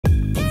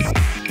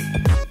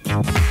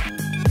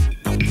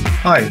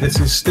Hi, this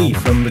is Steve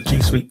from the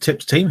G Suite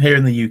Tips team here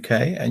in the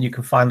UK, and you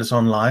can find us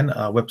online,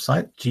 our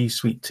website,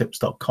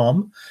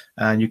 gsuitetips.com,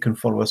 and you can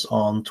follow us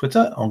on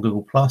Twitter, on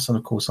Google+, and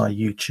of course our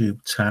YouTube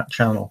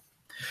channel.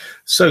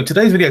 So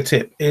today's video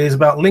tip is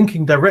about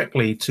linking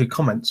directly to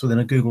comments within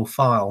a Google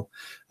file.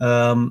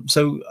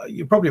 So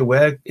you're probably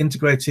aware,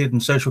 integrated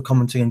and social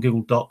commenting in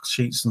Google Docs,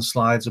 Sheets and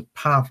Slides, a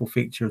powerful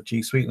feature of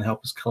G Suite and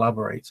help us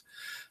collaborate.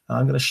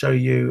 I'm going to show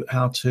you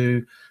how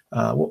to,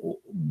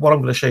 what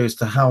I'm going to show you is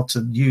how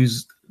to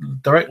use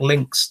direct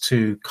links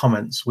to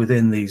comments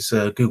within these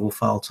Google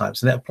file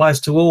types, and it applies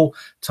to all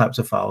types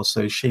of files,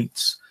 so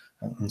Sheets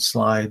and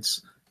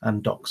Slides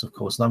and Docs, of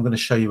course. And I'm going to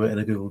show you it in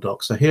a Google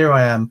Doc. So here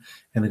I am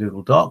in a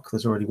Google Doc.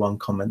 There's already one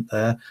comment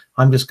there.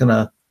 I'm just going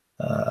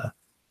to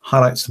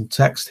highlight some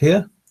text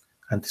here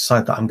and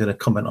decide that I'm going to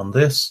comment on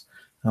this,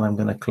 and I'm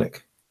going to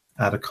click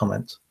add a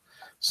comment.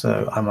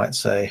 So I might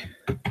say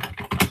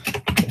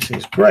this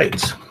is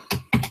great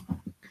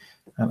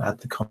and add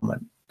the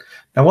comment.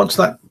 Now, once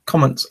that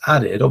comment's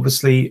added,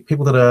 obviously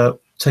people that are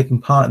taking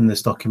part in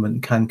this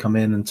document can come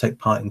in and take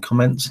part in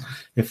comments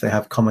if they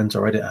have comment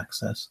or edit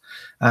access.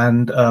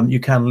 And you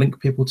can link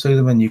people to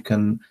them, and you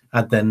can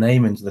add their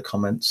name into the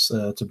comments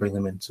to bring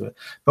them into it.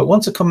 But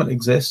once a comment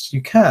exists,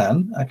 you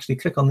can actually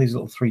click on these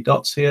little three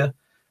dots here,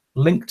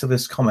 link to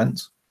this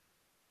comment,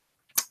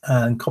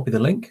 and copy the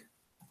link,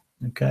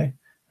 okay,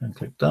 and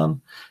click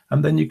done.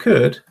 And then you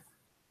could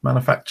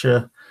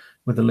manufacture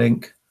with the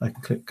link. I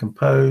can click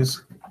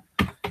compose.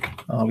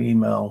 I'll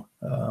email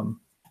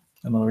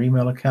another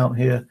email account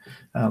here,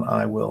 and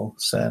I will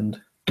send,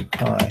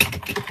 hi,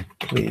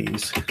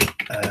 please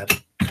add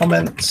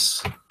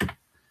comments.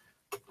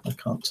 I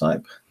can't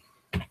type.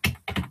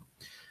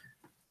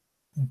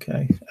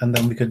 Okay, and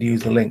then we could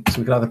use the link. So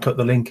we could either put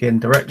the link in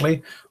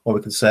directly, or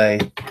we could say,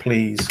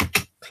 please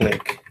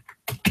click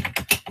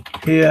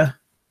here,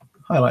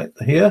 highlight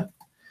the here,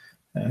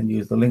 and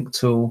use the link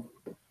tool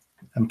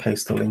and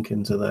paste the link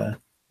into there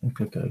and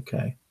click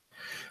OK.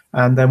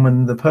 And then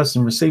when the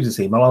person receives this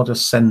email, I'll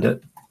just send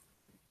it.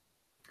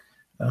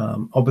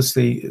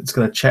 Obviously, it's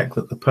going to check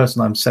that the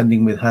person I'm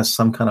sending with has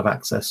some kind of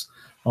access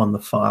on the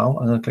file.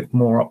 I'm going to click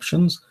more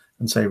options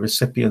and say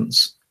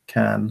recipients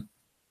can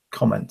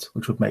comment,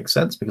 which would make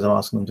sense because I'm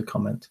asking them to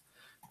comment,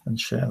 and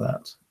share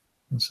that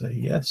and say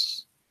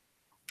yes.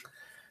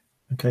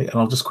 Okay, and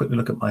I'll just quickly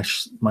look at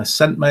my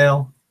sent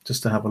mail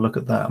just to have a look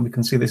at that, and we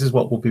can see this is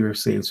what will be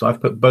received. So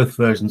I've put both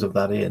versions of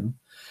that in.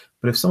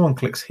 But if someone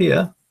clicks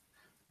here,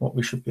 what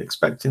we should be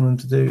expecting them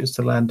to do is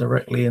to land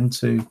directly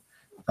into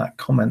that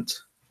comment,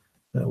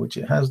 which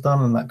it has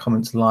done, and that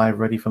comment's live,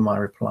 ready for my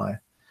reply.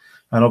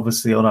 And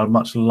obviously on a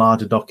much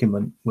larger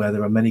document where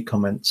there are many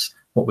comments,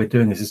 what we're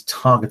doing is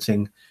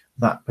targeting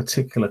that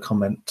particular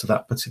comment to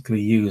that particular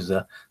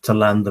user to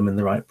land them in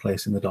the right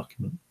place in the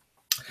document.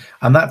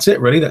 And that's it,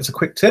 really. That's a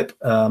quick tip.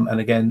 And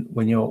again,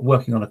 when you're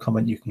working on a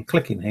comment, you can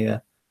click in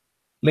here,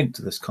 link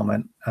to this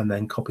comment, and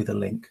then copy the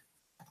link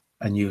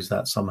and use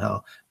that somehow,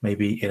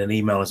 maybe in an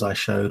email as I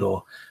showed,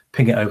 or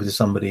ping it over to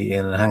somebody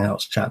in a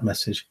Hangouts chat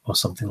message or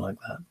something like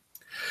that.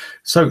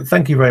 So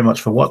thank you very much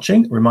for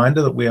watching.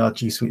 Reminder that we are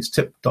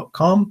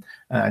gsuitetips.com,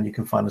 and you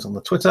can find us on the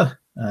Twitter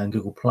and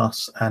Google+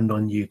 and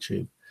on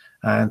YouTube.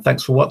 And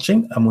thanks for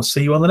watching, and we'll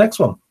see you on the next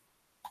one.